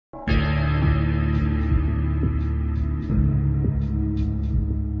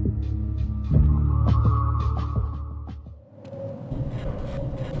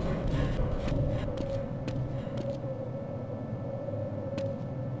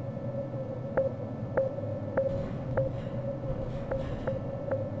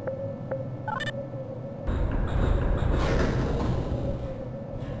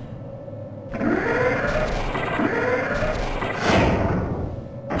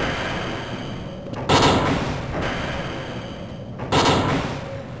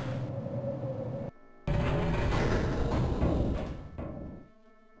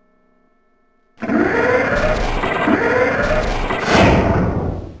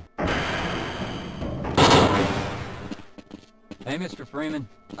Mr. Freeman.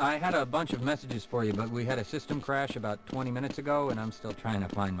 I had a bunch of messages for you, but we had a system crash about 20 minutes ago, and I'm still trying to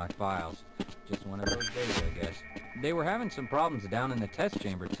find my files. Just one of those days, I guess. They were having some problems down in the test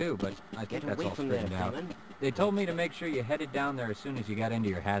chamber, too, but I think that's all straightened out. They told me to make sure you headed down there as soon as you got into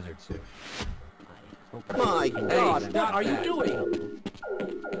your hazard suit. My God, what are you doing?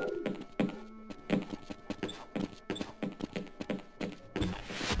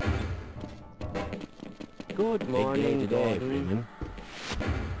 Good morning, Freeman.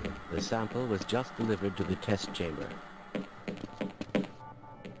 The sample was just delivered to the test chamber.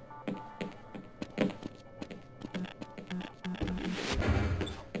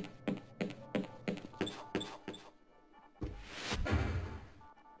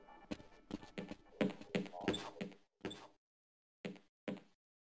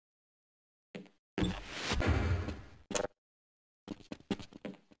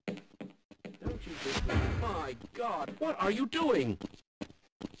 My God, what are you doing?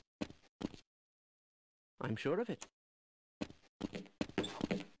 I'm sure of it.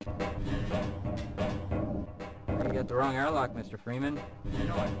 You got the wrong airlock, Mr. Freeman. You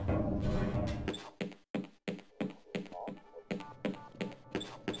know it.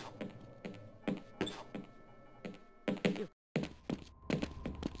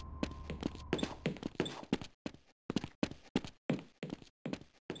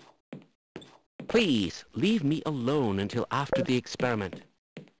 Please, leave me alone until after the experiment.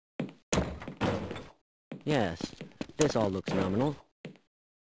 Yes, this all looks nominal.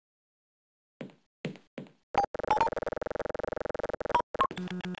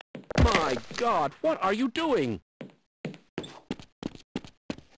 My God, what are you doing?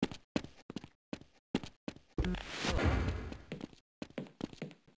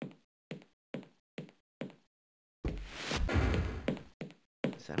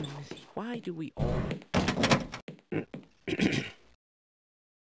 Why do we all...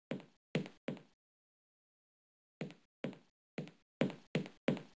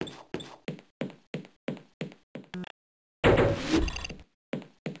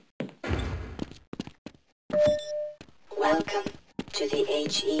 Welcome to the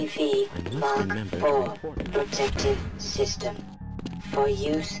HEV Mark IV protective system for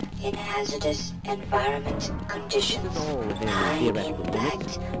use in hazardous environment conditions. High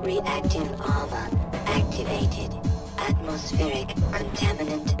impact reactive armor activated. Atmospheric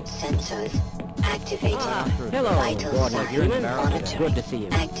contaminant sensors activated. Hello, Vital Gordon signs monitoring Good to see you.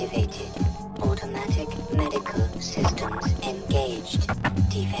 activated. Automatic medical systems engaged.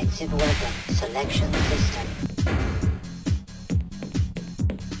 Defensive weapon selection system.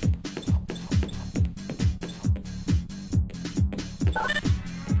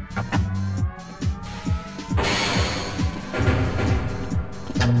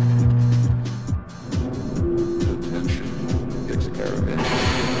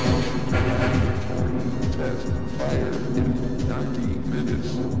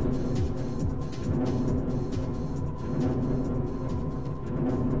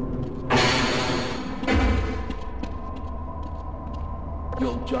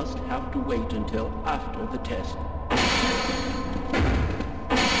 You'll just have to wait until after the test.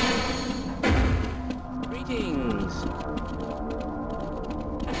 Greetings.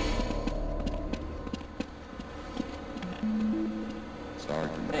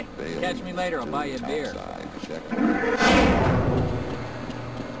 Hey, catch me later. I'll buy you a beer.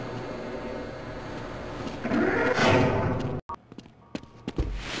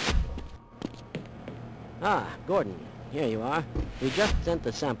 Ah, Gordon, here you are. We just sent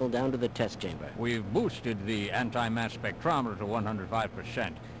the sample down to the test chamber. We've boosted the anti-mass spectrometer to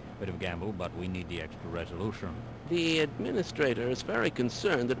 105%. Bit of a gamble, but we need the extra resolution. The administrator is very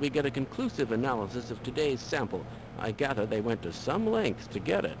concerned that we get a conclusive analysis of today's sample. I gather they went to some lengths to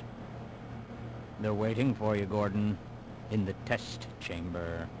get it. They're waiting for you, Gordon, in the test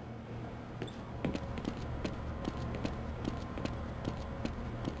chamber.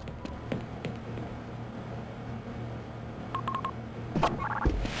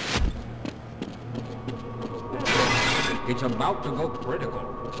 It's about to go critical.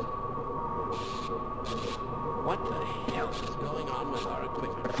 What the hell is going on with our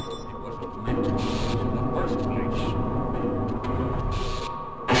equipment? It wasn't meant to be in the first place.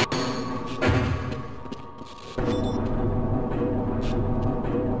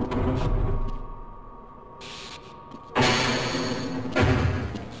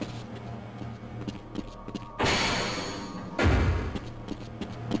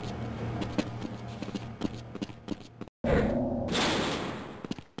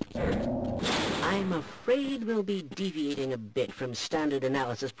 I'm afraid we'll be deviating a bit from standard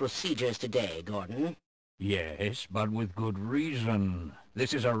analysis procedures today, Gordon. Yes, but with good reason.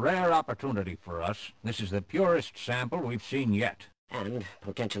 This is a rare opportunity for us. This is the purest sample we've seen yet. And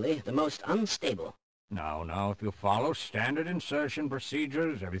potentially the most unstable. Now, if you follow standard insertion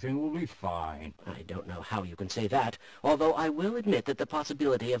procedures, everything will be fine. I don't know how you can say that, although I will admit that the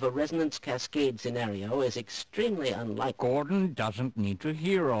possibility of a resonance cascade scenario is extremely unlikely. Gordon doesn't need to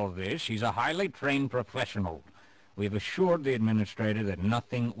hear all this. He's a highly trained professional. We've assured the administrator that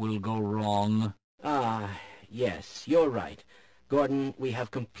nothing will go wrong. Yes, you're right. Gordon, we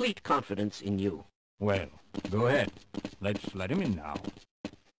have complete confidence in you. Well, go ahead. Let's let him in now.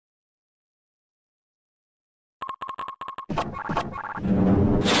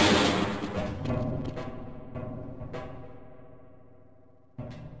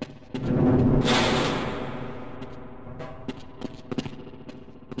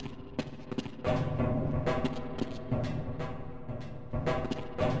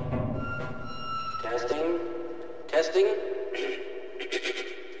 Testing.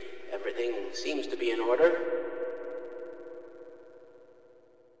 Everything seems to be in order.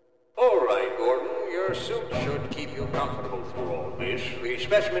 All right, Gordon. Your suit should keep you comfortable through all this. The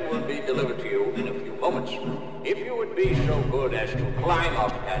specimen will be delivered to you in a few moments. If you would be so good as to climb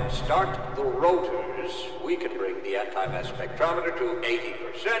up and start the rotors, we can bring the anti-mass spectrometer to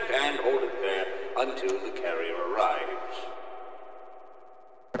 80% and hold it there until the carrier arrives.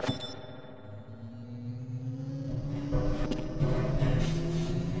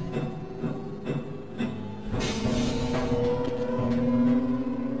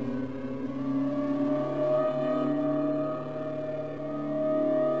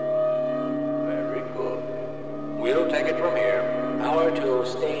 We'll take it from here. Power to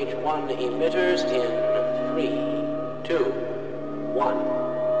stage 1 emitters in 3, 2, 1.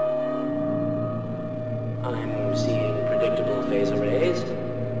 I'm seeing predictable phase arrays.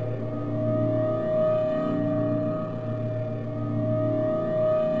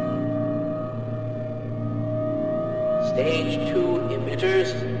 Stage 2 emitters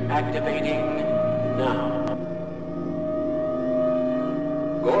activating now.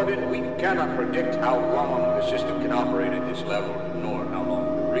 Gordon, we cannot predict how long the system can operate at this level, nor how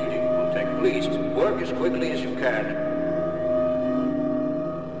long the reading will take. Please, work as quickly as you can.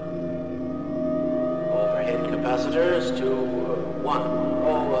 Overhead capacitors to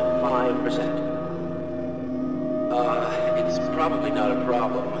 105%. It's probably not a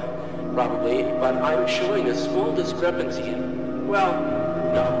problem. Probably, but I'm showing a small discrepancy in... Well,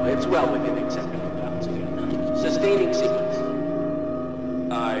 no, it's well within acceptable bounds again. Sustaining sequence.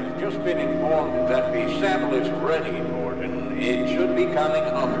 I've just been informed that the sample is ready, Gordon. It should be coming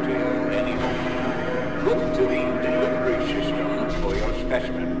up to you any moment. Look to the delivery system for your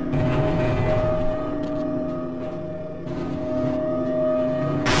specimen.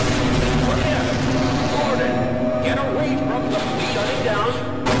 Gordon, get away from the... Shut it down.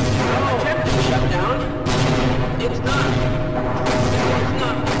 Attempt to shut down. It's not.